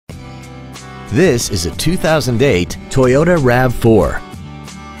This is a 2008 Toyota RAV4.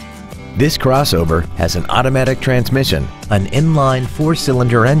 This crossover has an automatic transmission, an inline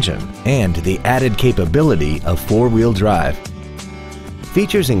 4-cylinder engine, and the added capability of 4-wheel drive.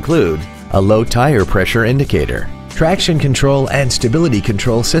 Features include a low tire pressure indicator, traction control and stability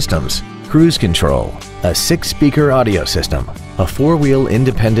control systems, cruise control, a 6-speaker audio system, a 4-wheel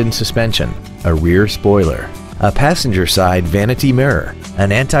independent suspension, a rear spoiler, a passenger side vanity mirror,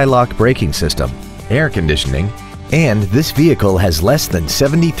 an anti-lock braking system, air conditioning, and this vehicle has less than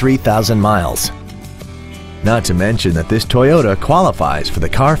 73,000 miles. Not to mention that this Toyota qualifies for the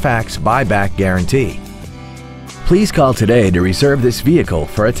Carfax buyback guarantee. Please call today to reserve this vehicle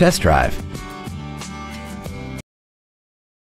for a test drive.